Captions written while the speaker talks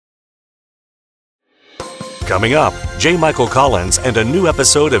Coming up, J. Michael Collins and a new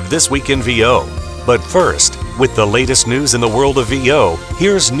episode of This Week in VO. But first, with the latest news in the world of VO,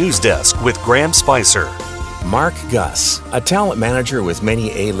 here's News Desk with Graham Spicer. Mark Guss, a talent manager with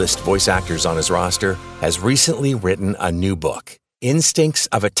many A-list voice actors on his roster, has recently written a new book, Instincts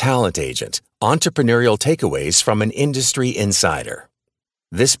of a Talent Agent: Entrepreneurial Takeaways from an Industry Insider.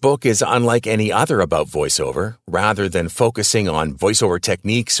 This book is unlike any other about voiceover. Rather than focusing on voiceover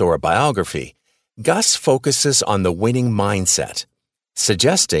techniques or a biography, Guss focuses on the winning mindset,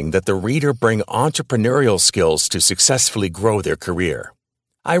 suggesting that the reader bring entrepreneurial skills to successfully grow their career.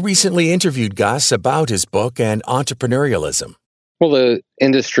 I recently interviewed Guss about his book and entrepreneurialism. Well, the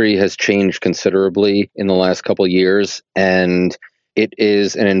industry has changed considerably in the last couple of years, and it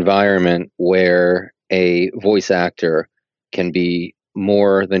is an environment where a voice actor can be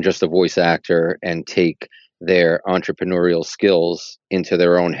more than just a voice actor and take their entrepreneurial skills into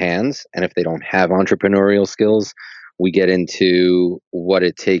their own hands. And if they don't have entrepreneurial skills, we get into what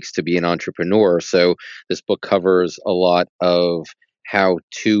it takes to be an entrepreneur. So this book covers a lot of how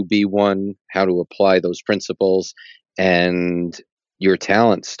to be one, how to apply those principles, and your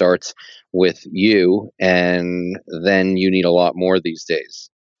talent starts with you, and then you need a lot more these days.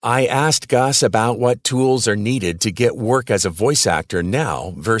 I asked Guss about what tools are needed to get work as a voice actor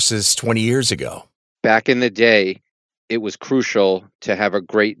now versus 20 years ago. Back in the day, it was crucial to have a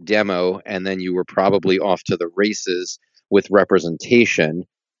great demo, and then you were probably off to the races with representation,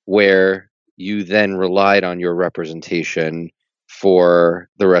 where you then relied on your representation for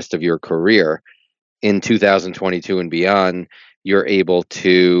the rest of your career. In 2022 and beyond, you're able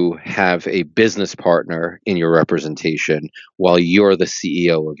to have a business partner in your representation while you're the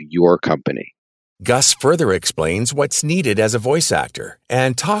CEO of your company. Guss further explains what's needed as a voice actor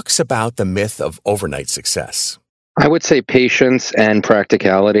and talks about the myth of overnight success. I would say patience and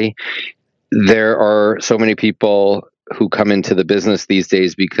practicality. There are so many people who come into the business these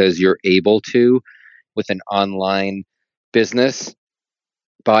days because you're able to, with an online business,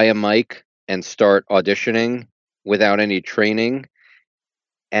 buy a mic and start auditioning without any training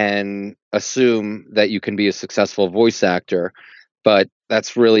and assume that you can be a successful voice actor. But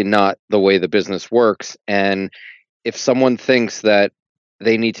that's really not the way the business works. And if someone thinks that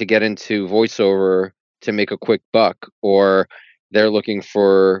they need to get into voiceover to make a quick buck, or they're looking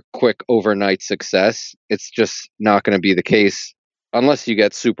for quick overnight success, it's just not going to be the case unless you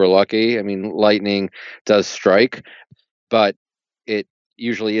get super lucky. I mean, lightning does strike, but it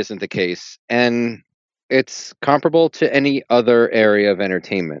usually isn't the case. And it's comparable to any other area of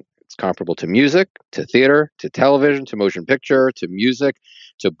entertainment. It's comparable to music, to theater, to television, to motion picture, to music,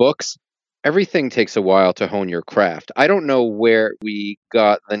 to books. Everything takes a while to hone your craft. I don't know where we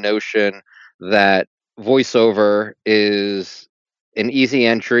got the notion that voiceover is an easy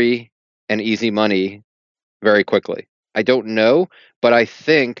entry and easy money very quickly. I don't know, but I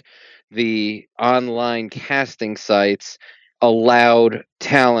think the online casting sites allowed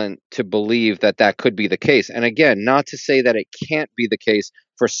talent to believe that that could be the case. And again, not to say that it can't be the case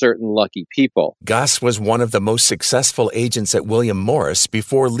for certain lucky people. Guss was one of the most successful agents at William Morris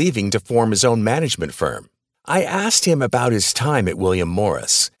before leaving to form his own management firm. I asked him about his time at William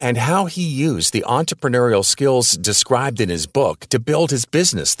Morris and how he used the entrepreneurial skills described in his book to build his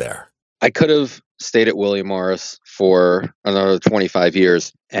business there. I could have stayed at William Morris for another 25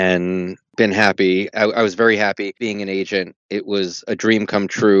 years and been happy. I was very happy being an agent. It was a dream come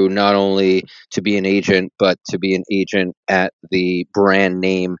true, not only to be an agent, but to be an agent at the brand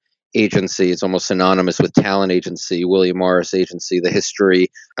name agency. It's almost synonymous with talent agency, William Morris Agency, the history.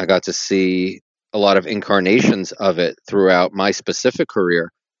 I got to see a lot of incarnations of it throughout my specific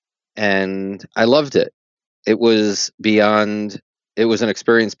career, and I loved it. It was an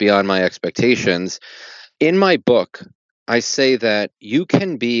experience beyond my expectations. In my book, I say that you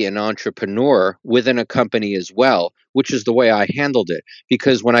can be an entrepreneur within a company as well, which is the way I handled it.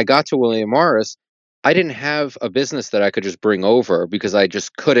 Because when I got to William Morris, I didn't have a business that I could just bring over because I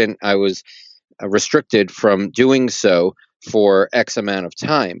just couldn't. I was restricted from doing so for X amount of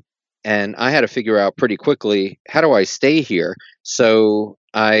time. And I had to figure out pretty quickly, how do I stay here? So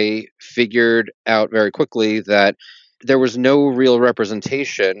I figured out very quickly that there was no real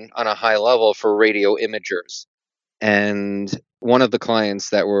representation on a high level for radio imagers. And one of the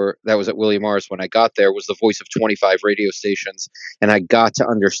clients that was at William Morris when I got there was the voice of 25 radio stations. And I got to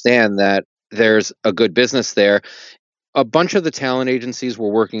understand that there's a good business there. A bunch of the talent agencies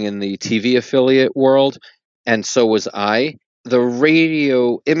were working in the TV affiliate world, and so was I. The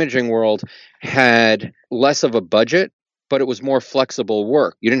radio imaging world had less of a budget, but it was more flexible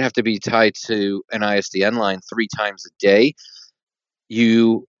work. You didn't have to be tied to an ISDN line 3 times a day.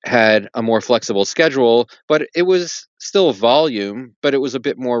 you had a more flexible schedule, but it was still volume, but it was a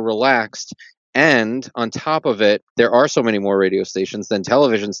bit more relaxed. And on top of it, there are so many more radio stations than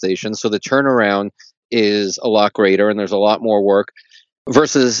television stations. So the turnaround is a lot greater and there's a lot more work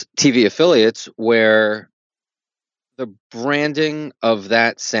versus TV affiliates where the branding of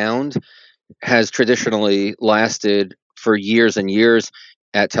that sound has traditionally lasted for years and years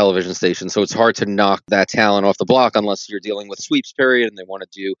at television stations. So it's hard to knock that talent off the block unless you're dealing with sweeps period and they want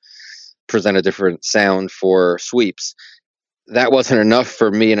to present a different sound for sweeps. That wasn't enough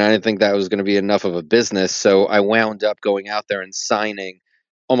for me, and I didn't think that was going to be enough of a business. So I wound up going out there and signing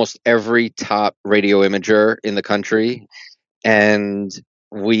almost every top radio imager in the country. And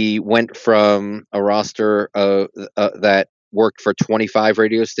we went from a roster that worked for 25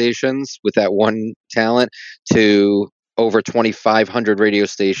 radio stations with that one talent to over 2,500 radio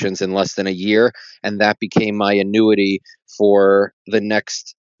stations in less than a year. And that became my annuity for the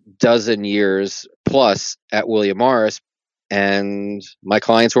next dozen years plus at William Morris. And my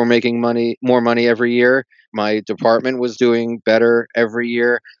clients were making more money every year. My department was doing better every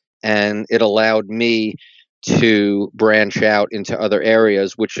year. And it allowed me to branch out into other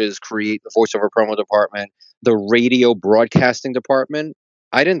areas, which is create the voiceover promo department, the radio broadcasting department.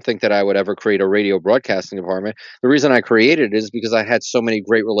 I didn't think that I would ever create a radio broadcasting department. The reason I created it is because I had so many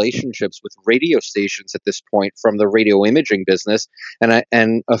great relationships with radio stations at this point from the radio imaging business,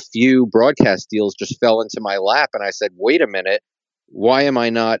 and a few broadcast deals just fell into my lap, and I said, wait a minute, why am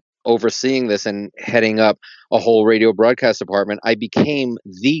I not overseeing this and heading up a whole radio broadcast department? I became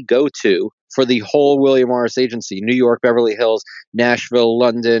the go-to for the whole William Morris agency, New York, Beverly Hills, Nashville,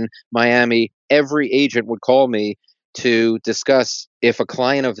 London, Miami. Every agent would call me to discuss if a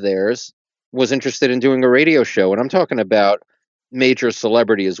client of theirs was interested in doing a radio show. And I'm talking about major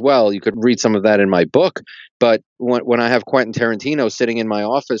celebrity as well. You could read some of that in my book. But when I have Quentin Tarantino sitting in my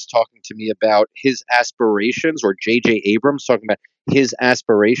office talking to me about his aspirations, or J.J. Abrams talking about his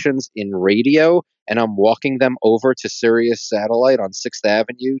aspirations in radio, and I'm walking them over to Sirius Satellite on 6th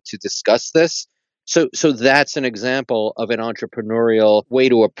Avenue to discuss this. So that's an example of an entrepreneurial way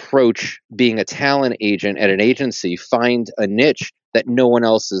to approach being a talent agent at an agency. Find a niche that no one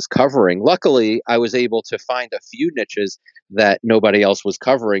else is covering. Luckily, I was able to find a few niches that nobody else was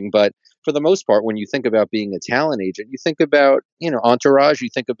covering. But for the most part, when you think about being a talent agent, you think about, Entourage, you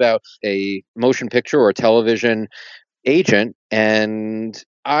think about a motion picture or television agent. And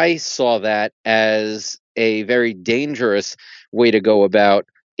I saw that as a very dangerous way to go about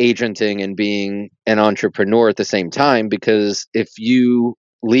agenting and being an entrepreneur at the same time, because if you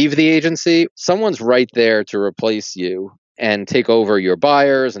leave the agency, someone's right there to replace you and take over your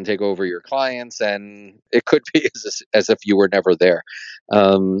buyers and take over your clients, and it could be as if you were never there.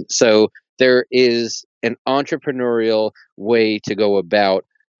 So there is an entrepreneurial way to go about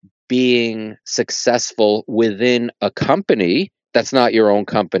being successful within a company that's not your own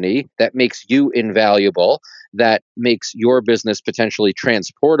company, that makes you invaluable, that makes your business potentially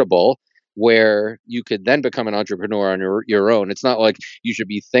transportable, where you could then become an entrepreneur on your own. It's not like you should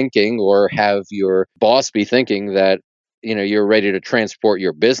be thinking or have your boss be thinking that you're ready to transport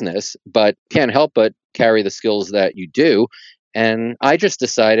your business, but can't help but carry the skills that you do. And I just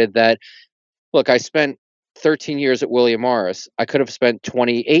decided that, look, I spent 13 years at William Morris. I could have spent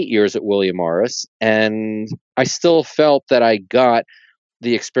 28 years at William Morris, and I still felt that I got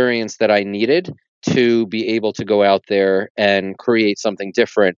the experience that I needed to be able to go out there and create something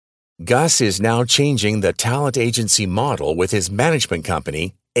different. Gus is now changing the talent agency model with his management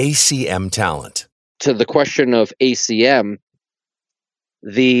company, ACM Talent. To the question of ACM,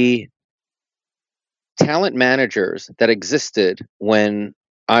 the talent managers that existed when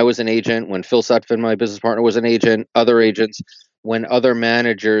I was an agent, when Phil Sutphin, my business partner, was an agent, other agents, when other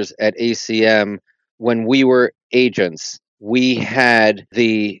managers at ACM, when we were agents, we had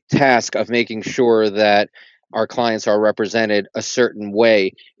the task of making sure that our clients are represented a certain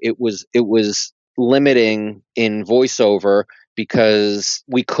way. It was limiting in voiceover because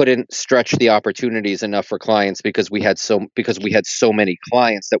we couldn't stretch the opportunities enough for clients because we had so many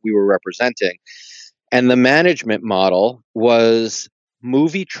clients that we were representing. And the management model was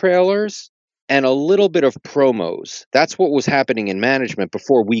movie trailers and a little bit of promos. That's what was happening in management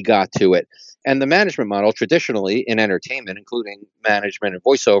before we got to it. And the management model traditionally in entertainment, including management and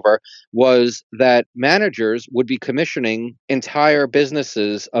voiceover, was that managers would be commissioning entire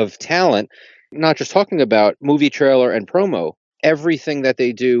businesses of talent, not just talking about movie trailer and promo, everything that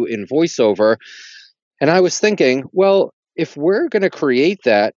they do in voiceover. And I was thinking, well, if we're going to create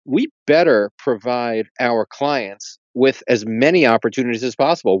that, we better provide our clients with as many opportunities as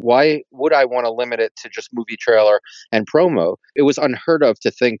possible. Why would I want to limit it to just movie trailer and promo? It was unheard of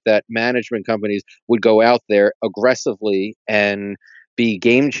to think that management companies would go out there aggressively and be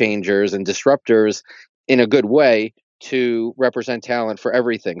game changers and disruptors in a good way to represent talent for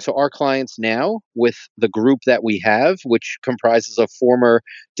everything. So our clients now, with the group that we have, which comprises of former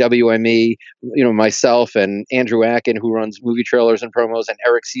WME, myself and Andrew Akin, who runs movie trailers and promos, and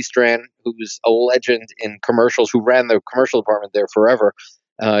Eric Seastrand, who's a legend in commercials, who ran the commercial department there forever.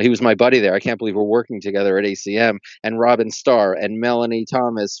 He was my buddy there. I can't believe we're working together at ACM. And Robin Starr and Melanie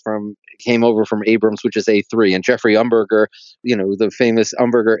Thomas came over from Abrams, which is A3, and Jeffrey Umberger, the famous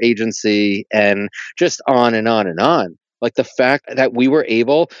Umberger agency, and just on and on and on. Like the fact that we were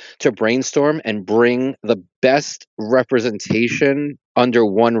able to brainstorm and bring the best representation under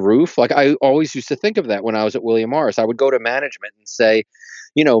one roof. Like I always used to think of that when I was at William Morris. I would go to management and say,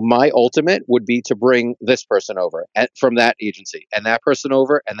 my ultimate would be to bring this person over from that agency, and that person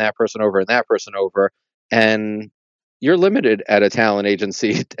over, and that person over, and that person over. And you're limited at a talent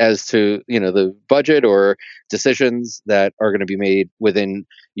agency as to, the budget or decisions that are going to be made within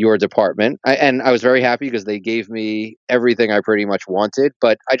your department. And I was very happy because they gave me everything I pretty much wanted,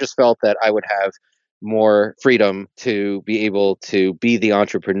 but I just felt that I would have more freedom to be able to be the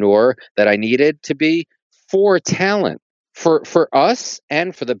entrepreneur that I needed to be for talent. For us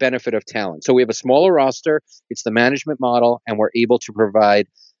and for the benefit of talent. So we have a smaller roster, it's the management model, and we're able to provide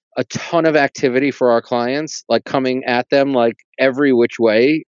a ton of activity for our clients, like coming at them like every which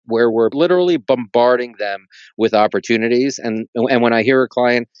way, where we're literally bombarding them with opportunities. And when I hear a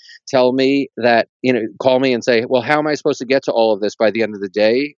client tell me that, call me and say, well, how am I supposed to get to all of this by the end of the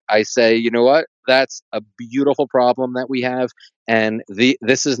day? I say, you know what? That's a beautiful problem that we have. And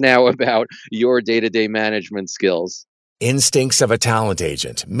this is now about your day-to-day management skills. Instincts of a Talent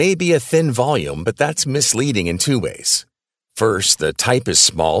Agent may be a thin volume, but that's misleading in two ways. First, the type is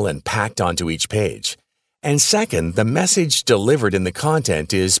small and packed onto each page. And second, the message delivered in the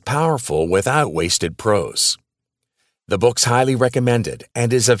content is powerful without wasted prose. The book's highly recommended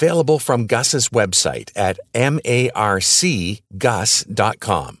and is available from Gus's website at marcgus.com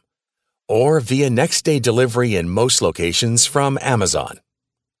or via next-day delivery in most locations from Amazon.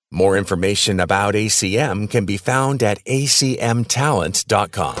 More information about ACM can be found at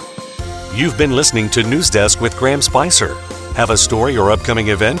acmtalent.com. You've been listening to News Desk with Graham Spicer. Have a story or upcoming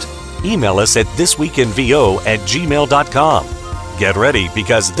event? Email us at thisweekinvo@gmail.com. Get ready,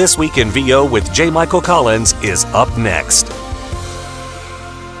 because This Week in VO with J. Michael Collins is up next.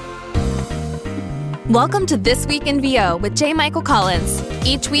 Welcome to This Week in VO with J. Michael Collins.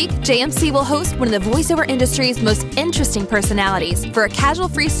 Each week, JMC will host one of the voiceover industry's most interesting personalities for a casual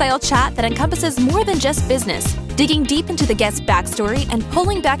freestyle chat that encompasses more than just business, digging deep into the guest's backstory and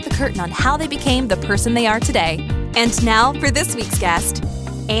pulling back the curtain on how they became the person they are today. And now for this week's guest,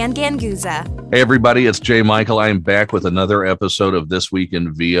 Ann Ganguzza. Hey, everybody, it's Jay Michael. I'm back with another episode of This Week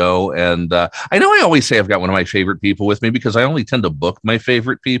in VO. And I know I always say I've got one of my favorite people with me because I only tend to book my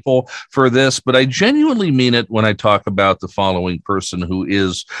favorite people for this, but I genuinely mean it when I talk about the following person, who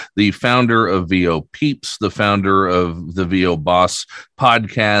is the founder of VO Peeps, the founder of the VO Boss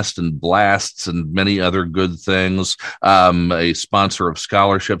podcast and blasts and many other good things, a sponsor of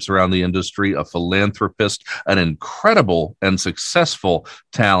scholarships around the industry, a philanthropist, an incredible and successful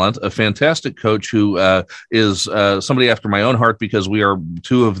talent, a fantastic coach who is somebody after my own heart, because we are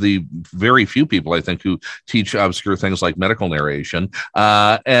two of the very few people, I think, who teach obscure things like medical narration,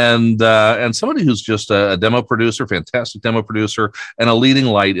 and somebody who's just a demo producer, fantastic demo producer, and a leading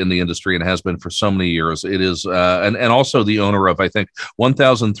light in the industry, and has been for so many years. It is, and also the owner of, I think,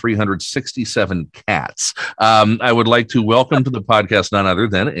 1,367 cats. I would like to welcome to the podcast none other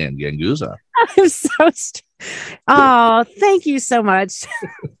than Ann Ganguzza. I'm so oh, thank you so much.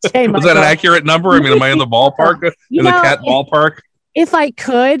 Was that an accurate number? I mean, am I in the ballpark? In the cat ballpark? If I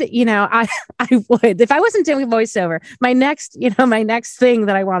could, I would. If I wasn't doing voiceover, my next thing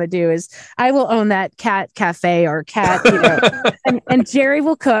that I want to do is I will own that cat cafe or cat, and Jerry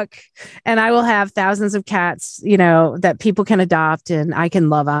will cook, and I will have thousands of cats, that people can adopt and I can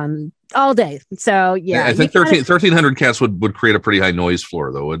love on all day. So yeah, I think 1,300 cats would create a pretty high noise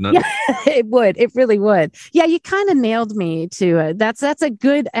floor, though, wouldn't it? Yeah, it would. It really would. Yeah, you kind of nailed me to that's a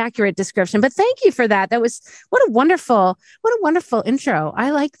good, accurate description. But thank you for that. That was what a wonderful intro.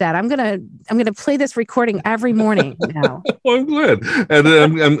 I like that. I'm gonna play this recording every morning now. Well, I'm glad, and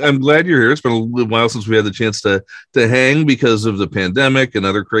I'm glad you're here. It's been a little while since we had the chance to hang because of the pandemic and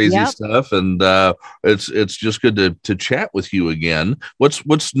other crazy stuff, and it's just good to chat with you again.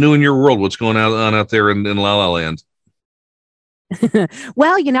 What's new in your world? What's going on out there in La La Land?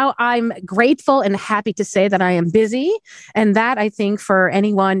 Well, I'm grateful and happy to say that I am busy. And that, I think, for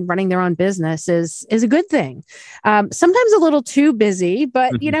anyone running their own business is a good thing. Sometimes a little too busy,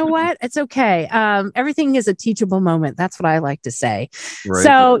 but you know what? It's okay. Everything is a teachable moment. That's what I like to say. Right.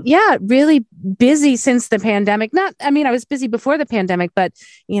 So yeah, really busy since the pandemic. I was busy before the pandemic, but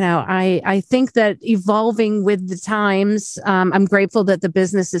I think that evolving with the times, I'm grateful that the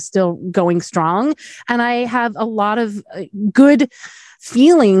business is still going strong. And I have a lot of good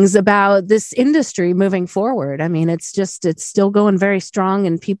feelings about this industry moving forward. I mean, it's still going very strong,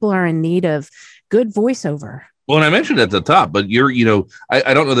 and people are in need of good voiceover. Well, and I mentioned at the top, but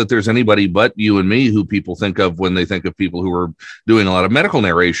I don't know that there's anybody but you and me who people think of when they think of people who are doing a lot of medical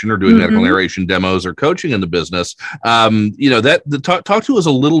narration or doing medical narration demos or coaching in the business. Talk to us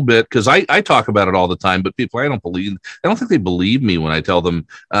a little bit, because I talk about it all the time, but people, I don't think they believe me when I tell them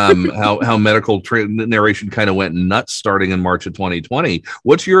how medical narration kind of went nuts starting in March of 2020.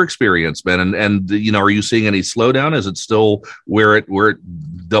 What's your experience, Ben? And are you seeing any slowdown? Is it still where it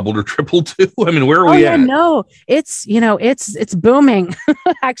doubled or tripled to? I mean, where are we at? No. It's booming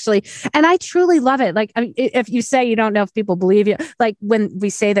actually. And I truly love it. Like, if you say you don't know if people believe you, like when we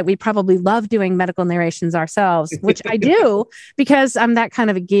say that we probably love doing medical narrations ourselves, which I do, because I'm that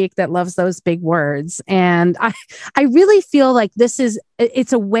kind of a geek that loves those big words. And I really feel like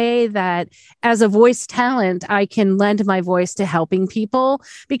it's a way that as a voice talent, I can lend my voice to helping people,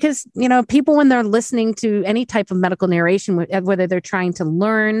 because, people, when they're listening to any type of medical narration, whether they're trying to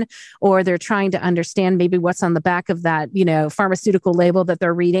learn or they're trying to understand maybe what's on the back of that, pharmaceutical label that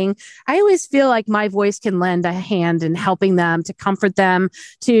they're reading, I always feel like my voice can lend a hand in helping them, to comfort them,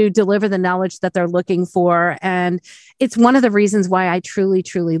 to deliver the knowledge that they're looking for. And it's one of the reasons why I truly,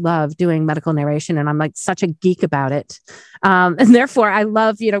 truly love doing medical narration. And I'm like such a geek about it. And therefore I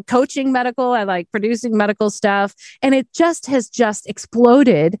love, coaching medical. I like producing medical stuff. And it has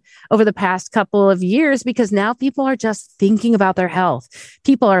exploded over the past couple of years, because now people are just thinking about their health.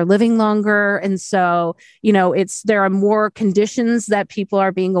 People are living longer. And so, there are more conditions that people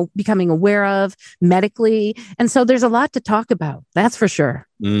are becoming aware of medically. And so there's a lot to talk about. That's for sure.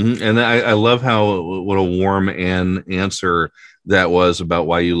 Mm-hmm. And I love what a warm answer that was about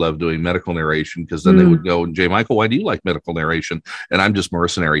why you love doing medical narration, because then they would go, J. Michael, why do you like medical narration? And I'm just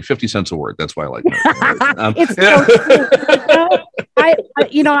mercenary, 50 cents a word. That's why I like medical narration.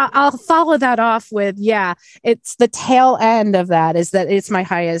 I'll follow that off with, it's the tail end of that is that it's my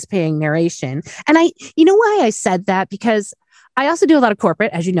highest paying narration. And why I said that, because I also do a lot of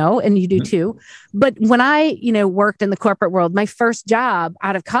corporate, as you know, and you do too. But when I, worked in the corporate world, my first job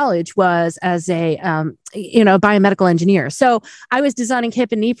out of college was as a, biomedical engineer. So I was designing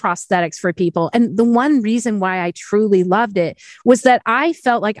hip and knee prosthetics for people. And the one reason why I truly loved it was that I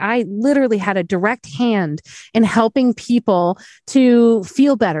felt like I literally had a direct hand in helping people to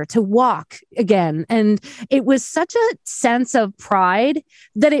feel better, to walk again. And it was such a sense of pride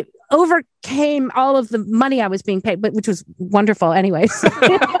that it overcame all of the money I was being paid, which was wonderful anyways.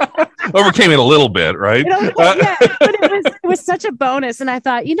 Overcame it a little bit, right? But it was such a bonus. And I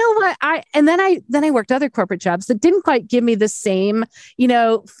thought, what? Then I worked other corporate jobs that didn't quite give me the same,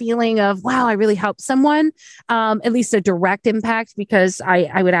 feeling of, wow, I really helped someone, at least a direct impact, because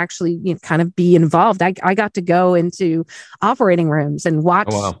I would actually kind of be involved. I got to go into operating rooms and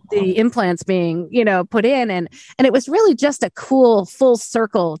watch the implants being, put in. And it was really just a cool full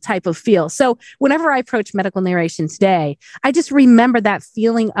circle type of feel. So whenever I approach medical narration today, I just remember that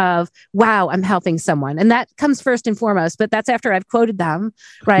feeling of, wow, I'm helping someone. And that comes first and foremost, but that's after I've quoted them,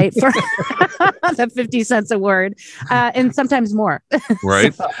 right? For the 50 cents a word, and sometimes more.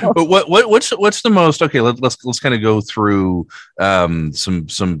 Right. So. But what's the most, okay, let's kind of go through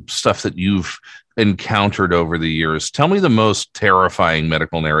some stuff that you've encountered over the years. Tell me the most terrifying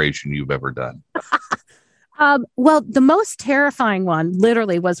medical narration you've ever done. Well, the most terrifying one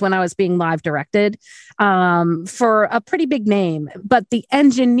literally was when I was being live directed for a pretty big name. But the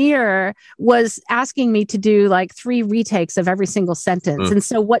engineer was asking me to do like 3 retakes of every single sentence. And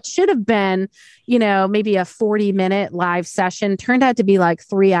so what should have been, maybe a 40-minute live session turned out to be like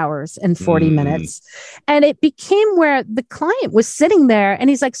 3 hours and 40 minutes. And it became where the client was sitting there and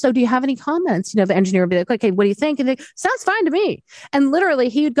he's like, so do you have any comments? The engineer would be like, okay, what do you think? And they, sounds fine to me. And literally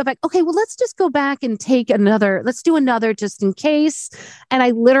he would go back, okay, well, let's just go back and take let's do another just in case. And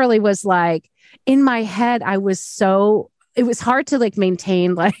I literally was like, in my head, it was hard to like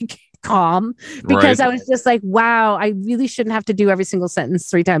maintain like calm, because I was just like, wow, I really shouldn't have to do every single sentence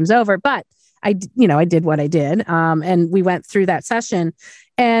 3 times over. But I did what I did. And we went through that session,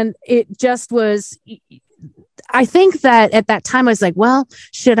 and it just was, I think that at that time I was like, well,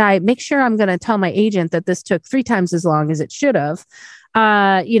 should I make sure I'm going to tell my agent that this took 3 times as long as it should have?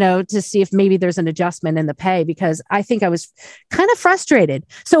 To see if maybe there's an adjustment in the pay, because I think I was kind of frustrated.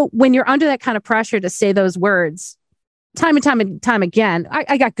 So when you're under that kind of pressure to say those words time and time again,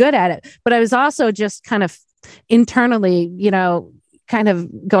 I got good at it, but I was also just kind of internally, kind of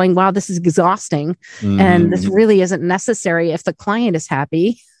going, wow, this is exhausting. And this really isn't necessary if the client is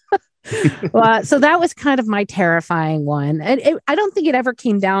happy. So that was kind of my terrifying one. And I don't think it ever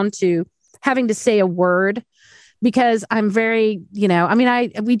came down to having to say a word, because I'm very,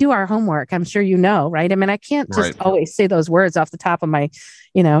 we do our homework. I'm sure right? I mean, I can't just always say those words off the top of my,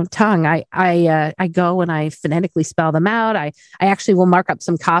 tongue. I go and I phonetically spell them out. I actually will mark up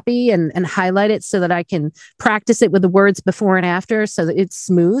some copy and highlight it so that I can practice it with the words before and after, so that it's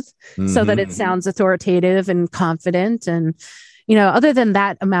smooth, so that it sounds authoritative and confident. And other than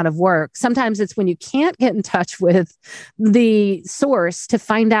that amount of work, sometimes it's when you can't get in touch with the source to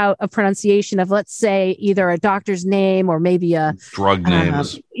find out a pronunciation of, let's say, either a doctor's name or maybe a drug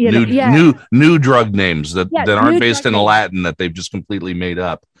names, new drug names that aren't based in Latin, that they've just completely made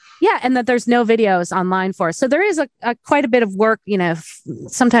up. Yeah, and that there's no videos online for. So there is a quite a bit of work,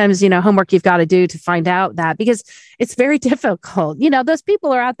 sometimes, homework you've got to do to find out that, because it's very difficult. Those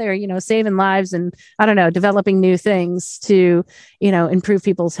people are out there, saving lives and, developing new things to, improve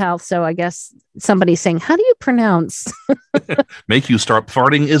people's health. So I guess somebody's saying, how do you pronounce? Make you start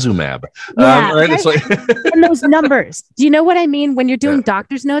farting Izumab. Yeah, right? It's like and those numbers. Do you know what I mean? When you're doing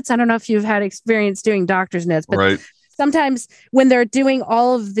doctor's notes, I don't know if you've had experience doing doctor's notes, but sometimes when they're doing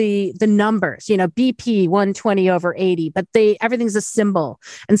all of the numbers, BP 120/80, but everything's a symbol.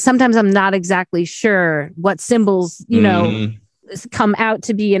 And sometimes I'm not exactly sure what symbols, come out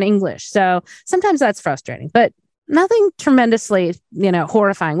to be in English. So sometimes that's frustrating, but nothing tremendously,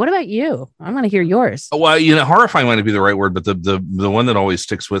 horrifying. What about you? I want to hear yours. Well, horrifying might be the right word, but the one that always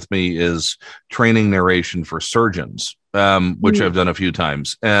sticks with me is training narration for surgeons. Which I've done a few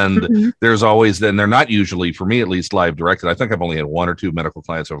times. And there's always, and they're not usually, for me at least, live directed. I think I've only had 1 or 2 medical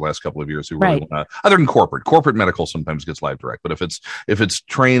clients over the last couple of years who really want to, other than corporate medical sometimes gets live direct, but if it's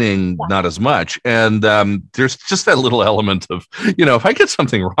training, not as much. And there's just that little element of, if I get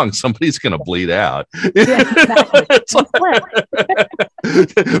something wrong, somebody's going to bleed out.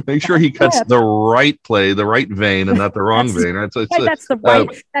 Make sure he cuts the right vein and not the wrong vein.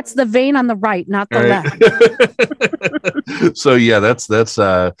 That's the vein on the right, not the left. So yeah, that's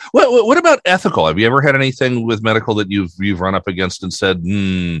what about ethical? Have you ever had anything with medical that you've run up against and said,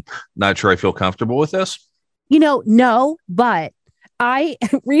 not sure I feel comfortable with this? No, but I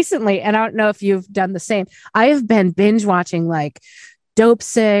recently, and I don't know if you've done the same, I have been binge watching like Dope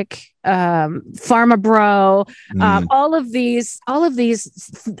Sick, Pharma Bro, all of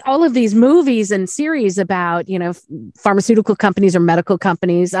these movies and series about, pharmaceutical companies or medical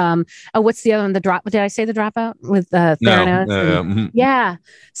companies. What's the other one? Did I say The Dropout with Theranos? Yeah.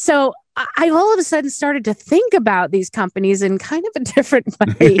 So I all of a sudden started to think about these companies in kind of a different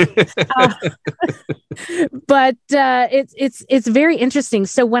way. But it's very interesting.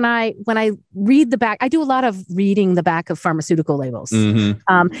 So when I read the back, I do a lot of reading the back of pharmaceutical labels. And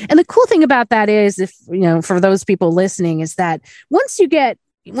the cool thing about that is, if for those people listening, is that once you get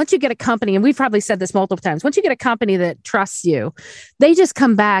a company, and we've probably said this multiple times, once you get a company that trusts you, they just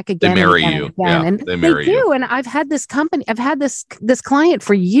come back again. They marry you. Yeah, and they marry you. And I've had this client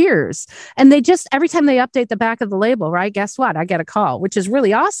for years, and they just, every time they update the back of the label, right? Guess what? I get a call, which is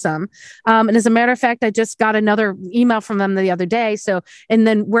really awesome. And as a matter of fact, I just got another email from them the other day. So, and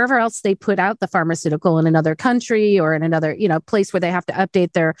then wherever else they put out the pharmaceutical in another country or in another, place where they have to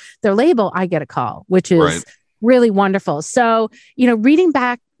update their label, I get a call, which is really wonderful. So, reading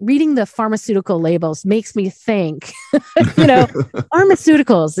the pharmaceutical labels makes me think,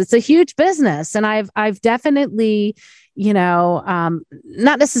 pharmaceuticals, it's a huge business. And I've definitely,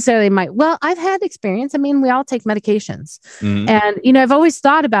 not necessarily I've had experience. I mean, we all take medications. And, I've always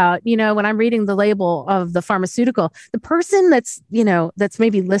thought about, when I'm reading the label of the pharmaceutical, the person that's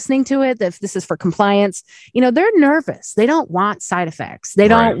maybe listening to it, if this is for compliance, they're nervous. They don't want side effects. They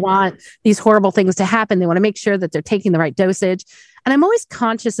don't want these horrible things to happen. They want to make sure that they're taking the right dosage. And I'm always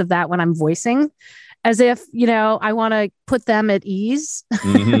conscious of that when I'm voicing, as if, I want to put them at ease,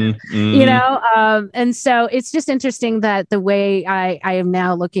 and so it's just interesting that the way I am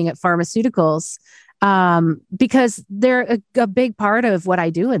now looking at pharmaceuticals, because they're a big part of what I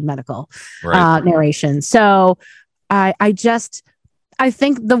do in medical narration. So I think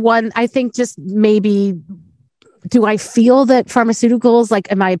just maybe, do I feel that pharmaceuticals,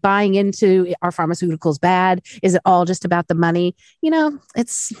 am I buying into, are pharmaceuticals bad? Is it all just about the money?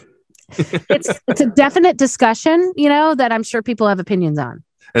 it's a definite discussion, that I'm sure people have opinions on.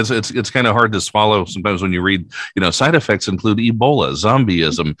 It's kind of hard to swallow sometimes when you read, side effects include Ebola,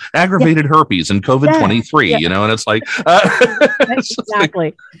 zombieism, aggravated herpes, and COVID-23, and it's like,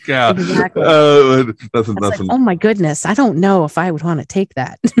 exactly. Exactly. Nothing. Like, oh my goodness. I don't know if I would want to take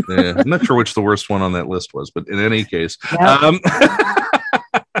that. Yeah, I'm not sure which the worst one on that list was, but in any case,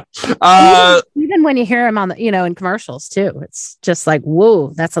 even when you hear him on the, in commercials too, it's just like,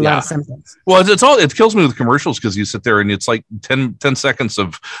 whoa, that's a lot of symptoms. Well, it kills me with commercials because you sit there and it's like 10 seconds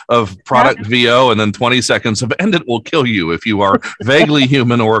of product VO and then 20 seconds of, and it will kill you if you are vaguely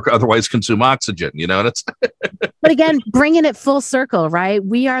human or otherwise consume oxygen, and it's. But again, bringing it full circle, right?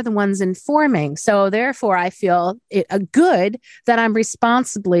 We are the ones informing. So therefore I feel it good that I'm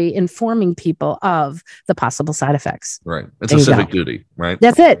responsibly informing people of the possible side effects. Right. It's a civic duty, right?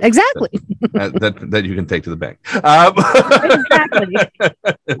 That's it. Exactly. That you can take to the bank. Exactly.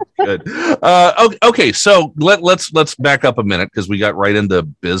 Good. Okay. So let's back up a minute because we got right into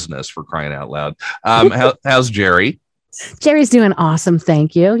business, for crying out loud. How's Jerry? Jerry's doing awesome.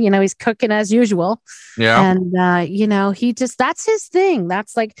 Thank you. He's cooking as usual. Yeah. And, that's his thing.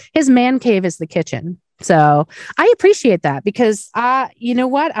 That's like his man cave is the kitchen. So I appreciate that because, you know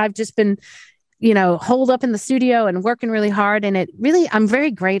what? I've just been, holed up in the studio and working really hard. And I'm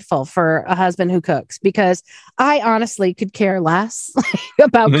very grateful for a husband who cooks because I honestly could care less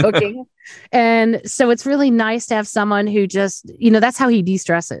about cooking. And so it's really nice to have someone who just, that's how he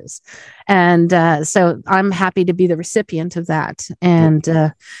de-stresses. And so I'm happy to be the recipient of that. And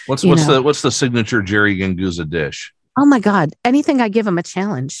what's the signature Jerry Ganguza dish? Oh my God, anything I give him a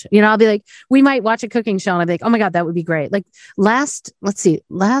challenge. I'll be like, we might watch a cooking show and I'll be like, oh my God, that would be great. Like last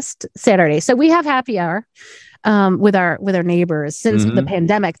Saturday. So we have happy hour with our neighbors since the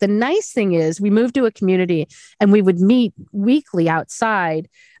pandemic. The nice thing is we moved to a community and we would meet weekly outside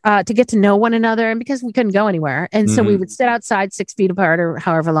to get to know one another. And because we couldn't go anywhere. And so we would sit outside 6 feet apart or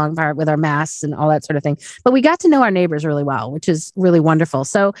however long apart with our masks and all that sort of thing. But we got to know our neighbors really well, which is really wonderful.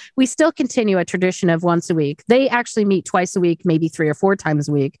 So we still continue a tradition of once a week. They actually meet twice a week, maybe 3 or 4 times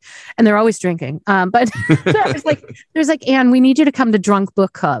a week. And they're always drinking. But there's like, Anne, we need you to come to Drunk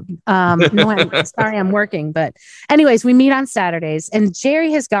Book Club. No, I'm sorry, I'm working. But anyways, we meet on Saturdays and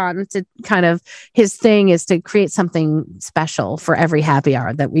Jerry has gotten to kind of, his thing is to create something special for every happy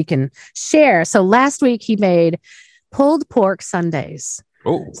hour that we can share. So last week he made pulled pork sundaes.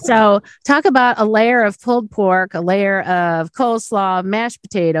 Oh. So talk about a layer of pulled pork, a layer of coleslaw, mashed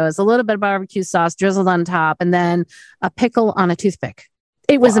potatoes, a little bit of barbecue sauce drizzled on top, and then a pickle on a toothpick.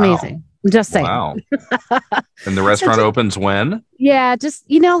 It was amazing. I'm just saying. Wow. And the restaurant opens when? Yeah, just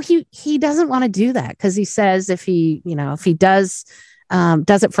he doesn't want to do that because he says if he does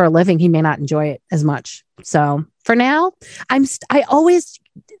it for a living, he may not enjoy it as much. So for now, I always,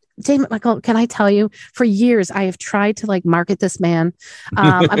 J. Michael, can I tell you, for years, I have tried to market this man.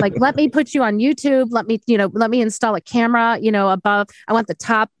 I'm like, let me put you on YouTube. Let me install a camera, above. I want the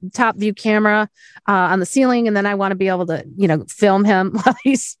top view camera on the ceiling. And then I want to be able to, film him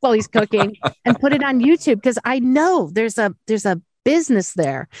while he's cooking and put it on YouTube. Because I know there's a business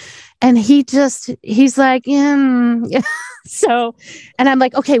there. And he's like, so, and I'm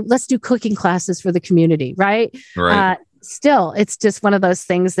like, okay, let's do cooking classes for the community. Right. Still, it's just one of those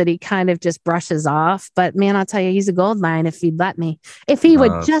things that he kind of just brushes off. But man, I'll tell you, he's a gold mine if he'd let me. If he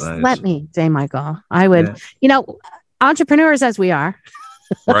would just let me, J. Michael, I would, entrepreneurs as we are.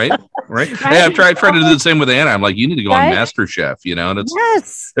 Right. Yeah, I've tried to do the same with Anna. I'm like, you need to go on MasterChef, and it's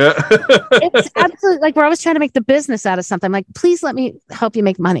yes. It's absolutely like we're always trying to make the business out of something. I'm like, please let me help you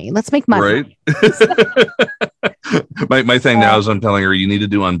make money. Let's make money. Right. my thing now is I'm telling her you need to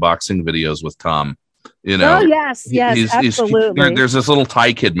do unboxing videos with Tom. Oh yes, absolutely. There's this little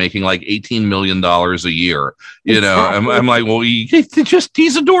Thai kid making like $18 million a year. Exactly. I'm like, well, he's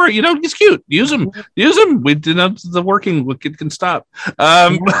adorable. He's cute. Use him. We the working can stop.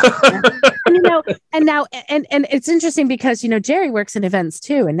 And now it's interesting because Jerry works in events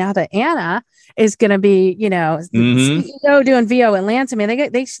too, and now that Anna is going to be CEO doing VO Atlanta,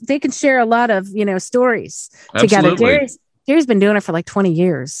 man, they can share a lot of stories together. Jerry's been doing it for like 20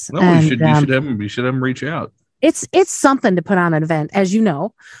 years. No, you should have him reach out. It's something to put on an event, as you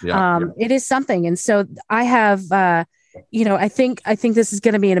know. It is something. And so I have, I think this is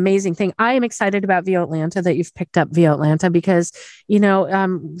going to be an amazing thing. I am excited about VO Atlanta, that you've picked up VO Atlanta, because,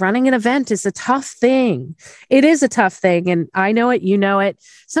 running an event is a tough thing. It is a tough thing. And I know it, it.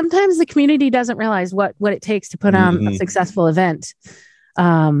 Sometimes the community doesn't realize what it takes to put on a successful event.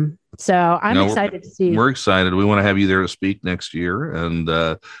 So I'm excited to see. We're excited. We want to have you there to speak next year. And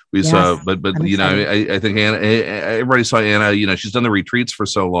we Yes, saw, but I'm you know, excited. I think Anna, everybody saw Anna, you know, she's done the retreats for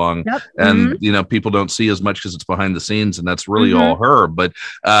so long, Yep. and, you know, people don't see as much because it's behind the scenes, and that's really all her. But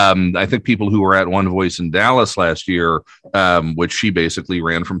I think people who were at One Voice in Dallas last year, which she basically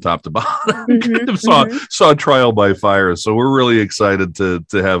ran from top to bottom, kind of saw trial by fire. So we're really excited to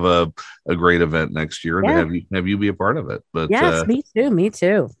have a great event next year and to have you be a part of it. But yes, me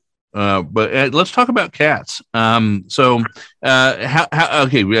too. But let's talk about cats. So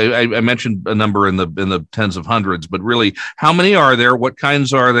okay, I mentioned a number in the tens of hundreds, but really, how many are there? What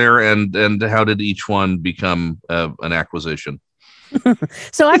kinds are there, and how did each one become an acquisition?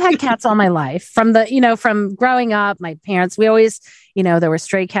 So I've had cats all my life from growing up. My parents, we always, there were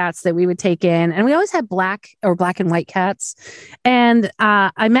stray cats that we would take in, and we always had black and white cats. And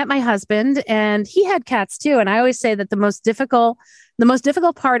I met my husband, and he had cats too. And I always say that the most difficult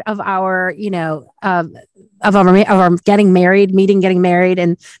part of our, of our getting married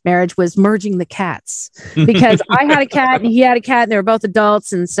and marriage was merging the cats, because I had a cat and he had a cat, and they were both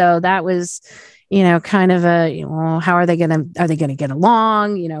adults. And so that was, kind of how are they going to get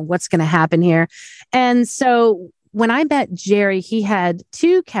along? What's going to happen here? And so when I met Jerry, he had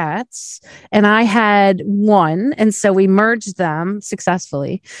 2 cats and I had 1. And so we merged them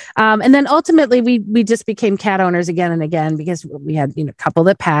successfully. And then ultimately we just became cat owners again and again, because we had, a couple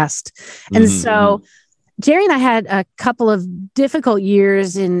that passed. And so Jerry and I had a couple of difficult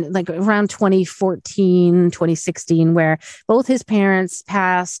years in around 2014, 2016, where both his parents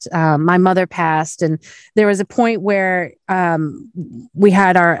passed. My mother passed. And there was a point where we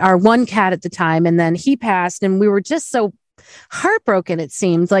had our one cat at the time, and then he passed. And we were just so heartbroken, it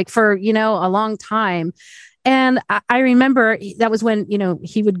seemed like, for, a long time. And I remember that was when,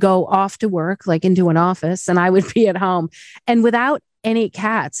 he would go off to work, into an office, and I would be at home. And without any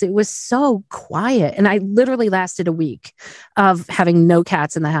cats, it was so quiet. And I literally lasted a week of having no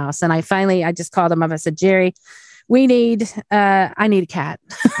cats in the house. And I just called him up. I said, Jerry, I need a cat.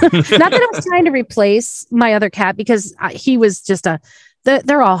 Not that I was trying to replace my other cat, because he was just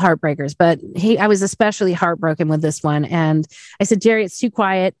they're all heartbreakers, but I was especially heartbroken with this one. And I said, Jerry, it's too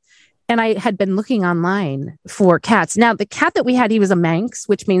quiet. And I had been looking online for cats. Now, the cat that we had, he was a Manx,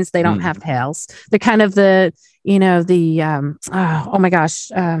 which means they don't have tails. They're kind of oh my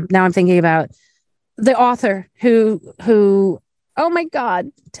gosh. Now I'm thinking about the author who, oh my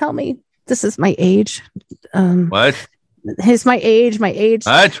God, tell me, this is my age. What? It's my age.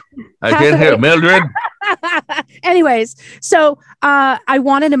 What? I can't hear Mildred. Anyways, so I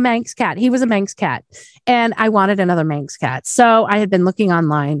wanted a Manx cat. He was a Manx cat, and I wanted another Manx cat. So I had been looking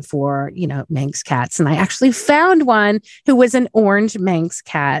online for, Manx cats, and I actually found one who was an orange Manx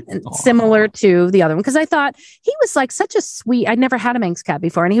cat, and similar to the other one, because I thought he was such a sweet. I'd never had a Manx cat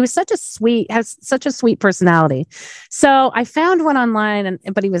before, and he was has such a sweet personality. So I found one online,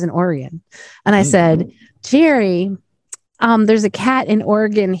 but he was in Oregon, and I said, Jerry, there's a cat in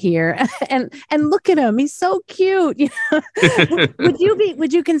Oregon here, and look at him. He's so cute.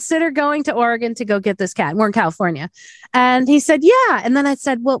 Would you consider going to Oregon to go get this cat? We're in California. And he said, yeah. And then I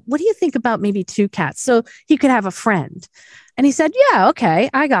said, well, what do you think about maybe 2 cats so he could have a friend? And he said, yeah,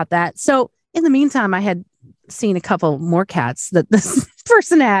 okay, I got that. So in the meantime, I had seen a couple more cats that this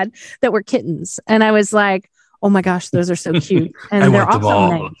person had that were kittens. And I was like, oh my gosh, those are so cute. And they're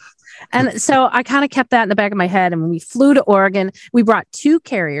also nice. And so I kind of kept that in the back of my head. And when we flew to Oregon, we brought 2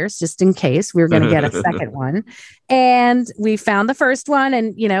 carriers just in case we were going to get a second one. And we found the first one,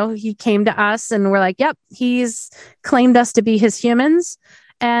 and, he came to us, and we're like, yep, he's claimed us to be his humans.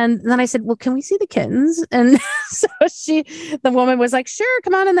 And then I said, well, can we see the kittens? And so the woman was like, sure,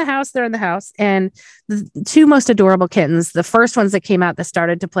 come on in the house. They're in the house. And the 2 most adorable kittens, the first ones that came out that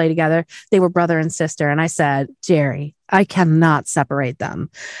started to play together, they were brother and sister. And I said, Jerry, I cannot separate them.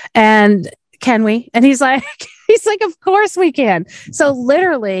 And can we? And he's like, of course we can. So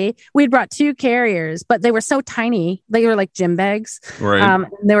literally we'd brought 2 carriers, but they were so tiny. They were like gym bags. Right.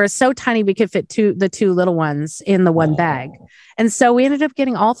 They were so tiny we could fit the 2 little ones in the one bag. And so we ended up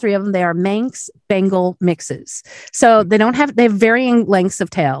getting all 3 of them. They are Manx Bengal mixes. So they have varying lengths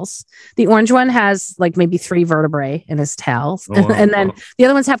of tails. The orange one has maybe 3 vertebrae in his tail. And then the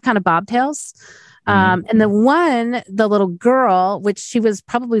other ones have kind of bobtails. And the little girl, which she was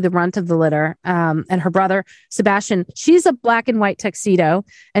probably the runt of the litter, and her brother, Sebastian, she's a black and white tuxedo,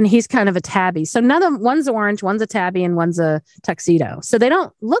 and he's kind of a tabby. So one's orange, one's a tabby, and one's a tuxedo. So they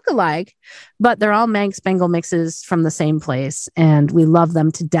don't look alike, but they're all Manx Bengal mixes from the same place. And we love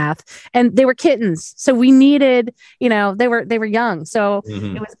them to death. And they were kittens. So we needed, they were young. So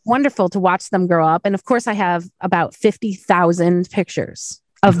it was wonderful to watch them grow up. And of course I have about 50,000 pictures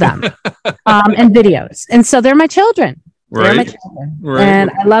of them and videos. And so they're my children. Right. They're my children. Right.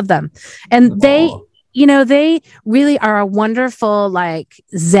 And I love them. And they really are a wonderful like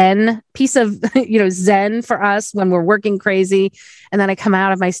Zen piece of, Zen for us when we're working crazy. And then I come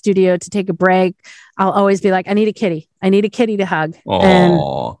out of my studio to take a break. I'll always be like, I need a kitty. I need a kitty to hug.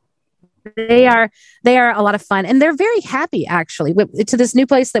 Aww. And they are a lot of fun, and they're very happy actually to this new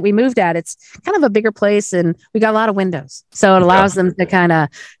place that we moved at. It's kind of a bigger place, and we got a lot of windows, so it allows them to kind of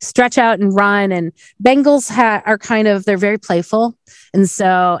stretch out and run. And Bengals they're very playful,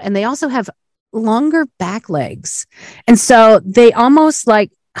 and they also have longer back legs, and so they almost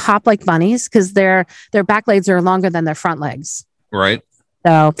like hop like bunnies because their back legs are longer than their front legs. Right.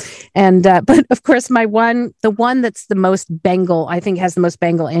 So, but of course, the one that's the most Bengal, I think has the most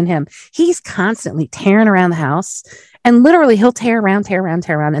Bengal in him. He's constantly tearing around the house, and literally he'll tear around,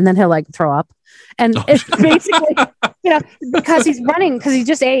 and then he'll like throw up. And it's basically, because he's running, because he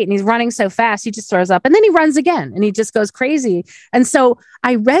just ate and he's running so fast, he just throws up, and then he runs again and he just goes crazy. And so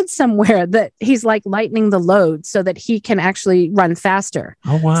I read somewhere that he's like lightening the load so that he can actually run faster.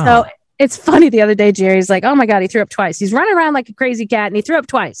 Oh, wow. So it's funny. The other day, Jerry's like, oh my God, he threw up twice. He's running around like a crazy cat and he threw up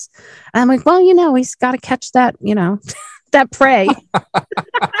twice. And I'm like, well, he's got to catch that, that prey.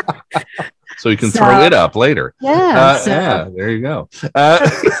 So you can throw it up later. Yeah. Yeah, there you go. So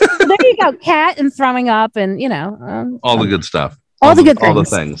there you go. Cat and throwing up and, all the good stuff. All the good things. All the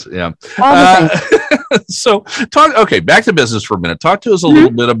things. Yeah. All the things. So back to business for a minute. Talk to us a little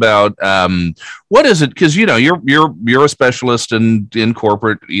bit about what is it? Because you're a specialist in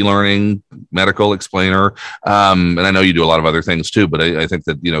corporate e-learning, medical explainer, and I know you do a lot of other things too. But I think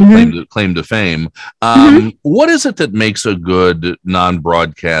that claim to fame. What is it that makes a good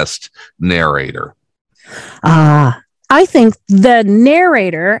non-broadcast narrator? I think the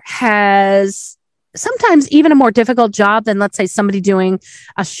narrator has sometimes even a more difficult job than, let's say, somebody doing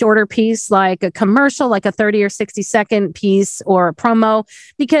a shorter piece, like a commercial, like a 30 or 60-second piece or a promo,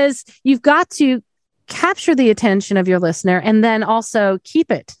 because you've got to capture the attention of your listener and then also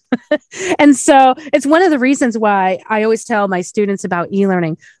keep it. And so it's one of the reasons why I always tell my students about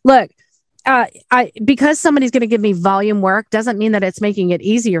e-learning, look, because somebody's going to give me volume work doesn't mean that it's making it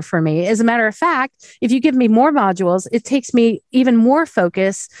easier for me. As a matter of fact, if you give me more modules, it takes me even more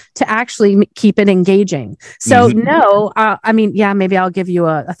focus to actually keep it engaging. So maybe I'll give you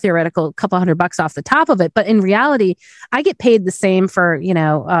a theoretical couple $100 off the top of it. But in reality, I get paid the same for,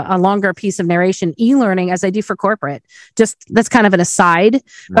 a longer piece of narration e-learning as I do for corporate. Just that's kind of an aside.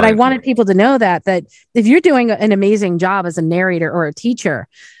 But I wanted people to know that if you're doing an amazing job as a narrator or a teacher,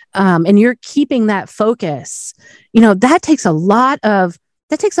 and you're keeping that focus, that takes a lot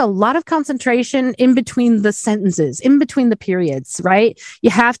of concentration in between the sentences, in between the periods, right? You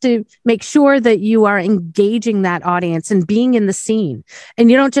have to make sure that you are engaging that audience and being in the scene. And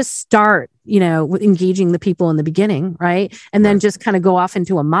you don't just start, with engaging the people in the beginning, right? And then just kind of go off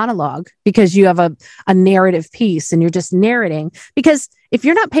into a monologue because you have a narrative piece and you're just narrating. Because if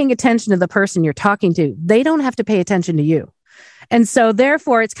you're not paying attention to the person you're talking to, they don't have to pay attention to you. And so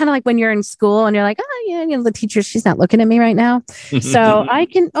therefore, it's kind of like when you're in school and you're like, the teacher, she's not looking at me right now. So I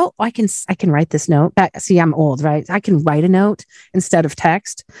can write this note. See, I'm old, right? I can write a note instead of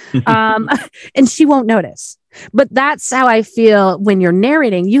text. And she won't notice. But that's how I feel when you're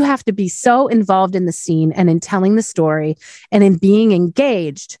narrating. You have to be so involved in the scene and in telling the story and in being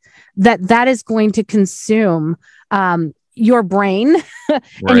engaged that is going to consume your brain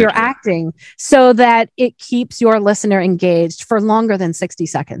and your acting so that it keeps your listener engaged for longer than 60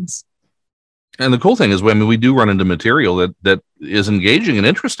 seconds. And the cool thing is we do run into material that is engaging and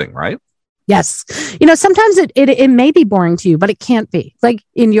interesting, right? Yes. Sometimes it may be boring to you, but it can't be, like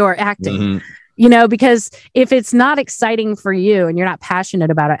in your acting. Because if it's not exciting for you and you're not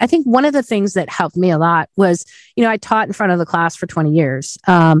passionate about it, I think one of the things that helped me a lot was, I taught in front of the class for 20 years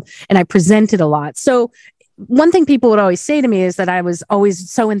and I presented a lot. So one thing people would always say to me is that I was always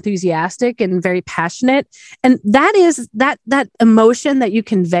so enthusiastic and very passionate. And that is that emotion that you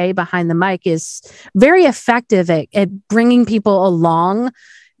convey behind the mic is very effective at bringing people along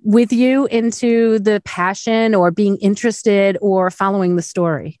with you into the passion or being interested or following the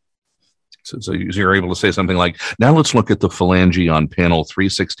story. So you're able to say something like, now let's look at the phalange on panel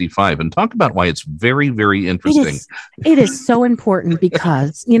 365 and talk about why it's very, very interesting. It is so important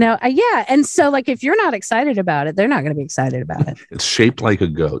because, And so like, if you're not excited about it, they're not going to be excited about it. It's shaped like a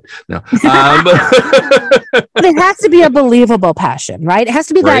goat. No. But it has to be a believable passion, right? It has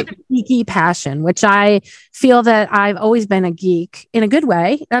to be that geeky passion, which I feel that I've always been a geek in a good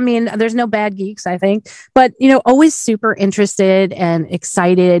way. I mean, there's no bad geeks, I think, but, always super interested and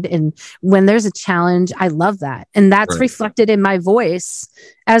excited and when there's a challenge, I love that. And that's reflected in my voice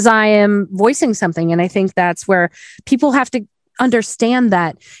as I am voicing something. And I think that's where people have to understand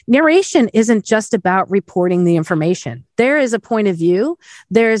that narration isn't just about reporting the information. There is a point of view,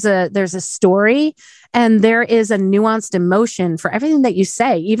 there's a story, and there is a nuanced emotion for everything that you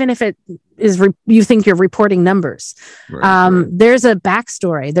say, even if it is you think you're reporting numbers. There's a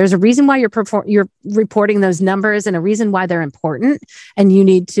backstory. There's a reason why you're reporting those numbers, and a reason why they're important, and you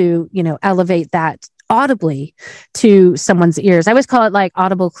need to, elevate that audibly to someone's ears. I always call it like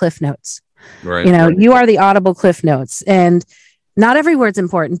audible cliff notes. You are the audible cliff notes, and not every word's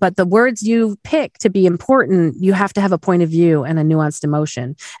important, but the words you pick to be important, you have to have a point of view and a nuanced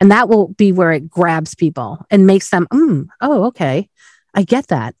emotion. And that will be where it grabs people and makes them, oh, okay, I get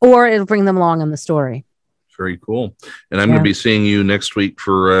that. Or it'll bring them along on the story. Very cool. And I'm going to be seeing you next week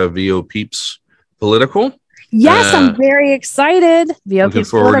for VO Peeps Political. Yes, I'm very excited. Looking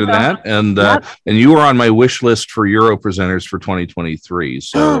forward to that. And and you were on my wish list for Euro presenters for 2023.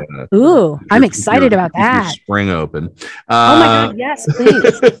 So, I'm excited about that. Spring open. Oh my God! Yes,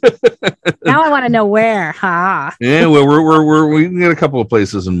 please. Now I want to know where. Yeah, well, we got a couple of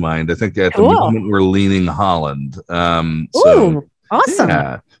places in mind. I think at the moment we're leaning Holland. Awesome.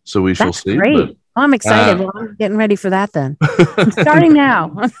 Yeah, so we shall see. Great. But, I'm excited. Well, I'm getting ready for that then. I'm starting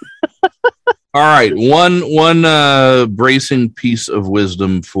now. All right, one bracing piece of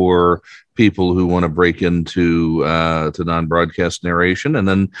wisdom for people who want to break into to non-broadcast narration, and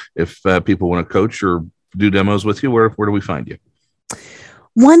then if people want to coach or do demos with you, where do we find you?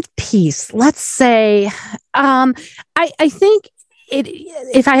 One piece, let's say, I think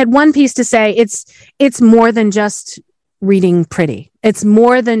if I had one piece to say, it's more than just reading pretty. It's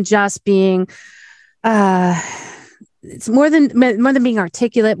more than just being. It's more than being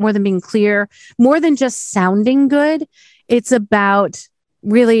articulate, more than being clear, more than just sounding good. It's about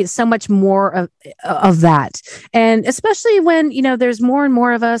really so much more of that. And especially when, there's more and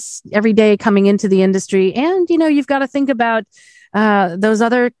more of us every day coming into the industry, and, you've got to think about those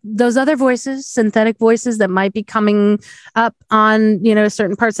other voices, synthetic voices that might be coming up on,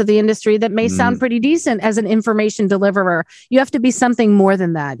 certain parts of the industry that may sound pretty decent as an information deliverer. You have to be something more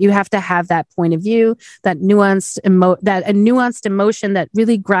than that. You have to have that point of view, that nuanced emotion that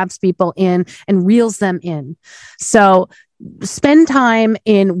really grabs people in and reels them in. So spend time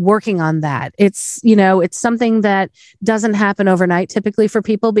in working on that. It's something that doesn't happen overnight typically for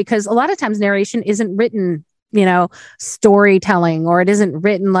people, because a lot of times narration isn't written storytelling, or it isn't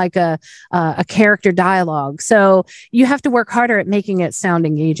written like a character dialogue. So you have to work harder at making it sound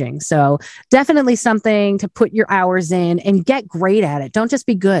engaging. So definitely something to put your hours in and get great at it. Don't just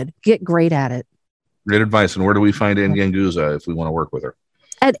be good, get great at it. Great advice. And where do we find Anne Ganguzza if we want to work with her?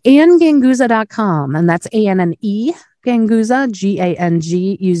 At AnneGanguzza.com, and that's ANNE. Ganguzza,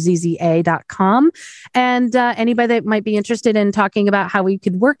 GANGUZZA.com. And anybody that might be interested in talking about how we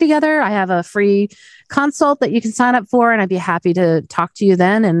could work together, I have a free consult that you can sign up for, and I'd be happy to talk to you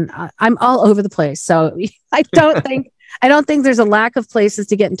then. And I'm all over the place. So I don't think there's a lack of places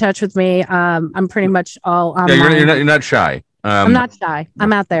to get in touch with me. I'm pretty much all online. Yeah, you're not shy. I'm not shy.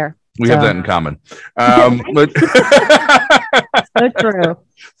 I'm out there. We have that in common. But so true.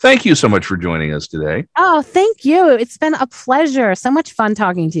 Thank you so much for joining us today. Oh, thank you. It's been a pleasure. So much fun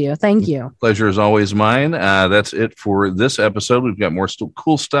talking to you. Thank you. Pleasure is always mine. That's it for this episode. We've got more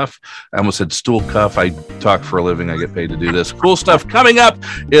cool stuff. I almost said stool cuff. I talk for a living. I get paid to do this. Cool stuff coming up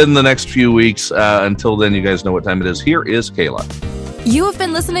in the next few weeks. Until then, you guys know what time it is. Here is Kayla. You have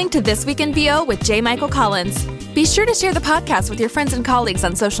been listening to This Week in VO with J. Michael Collins. Be sure to share the podcast with your friends and colleagues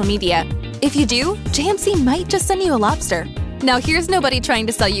on social media. If you do, JMC might just send you a lobster. Now, here's nobody trying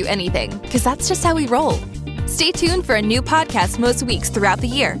to sell you anything, because that's just how we roll. Stay tuned for a new podcast most weeks throughout the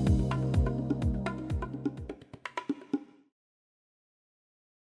year.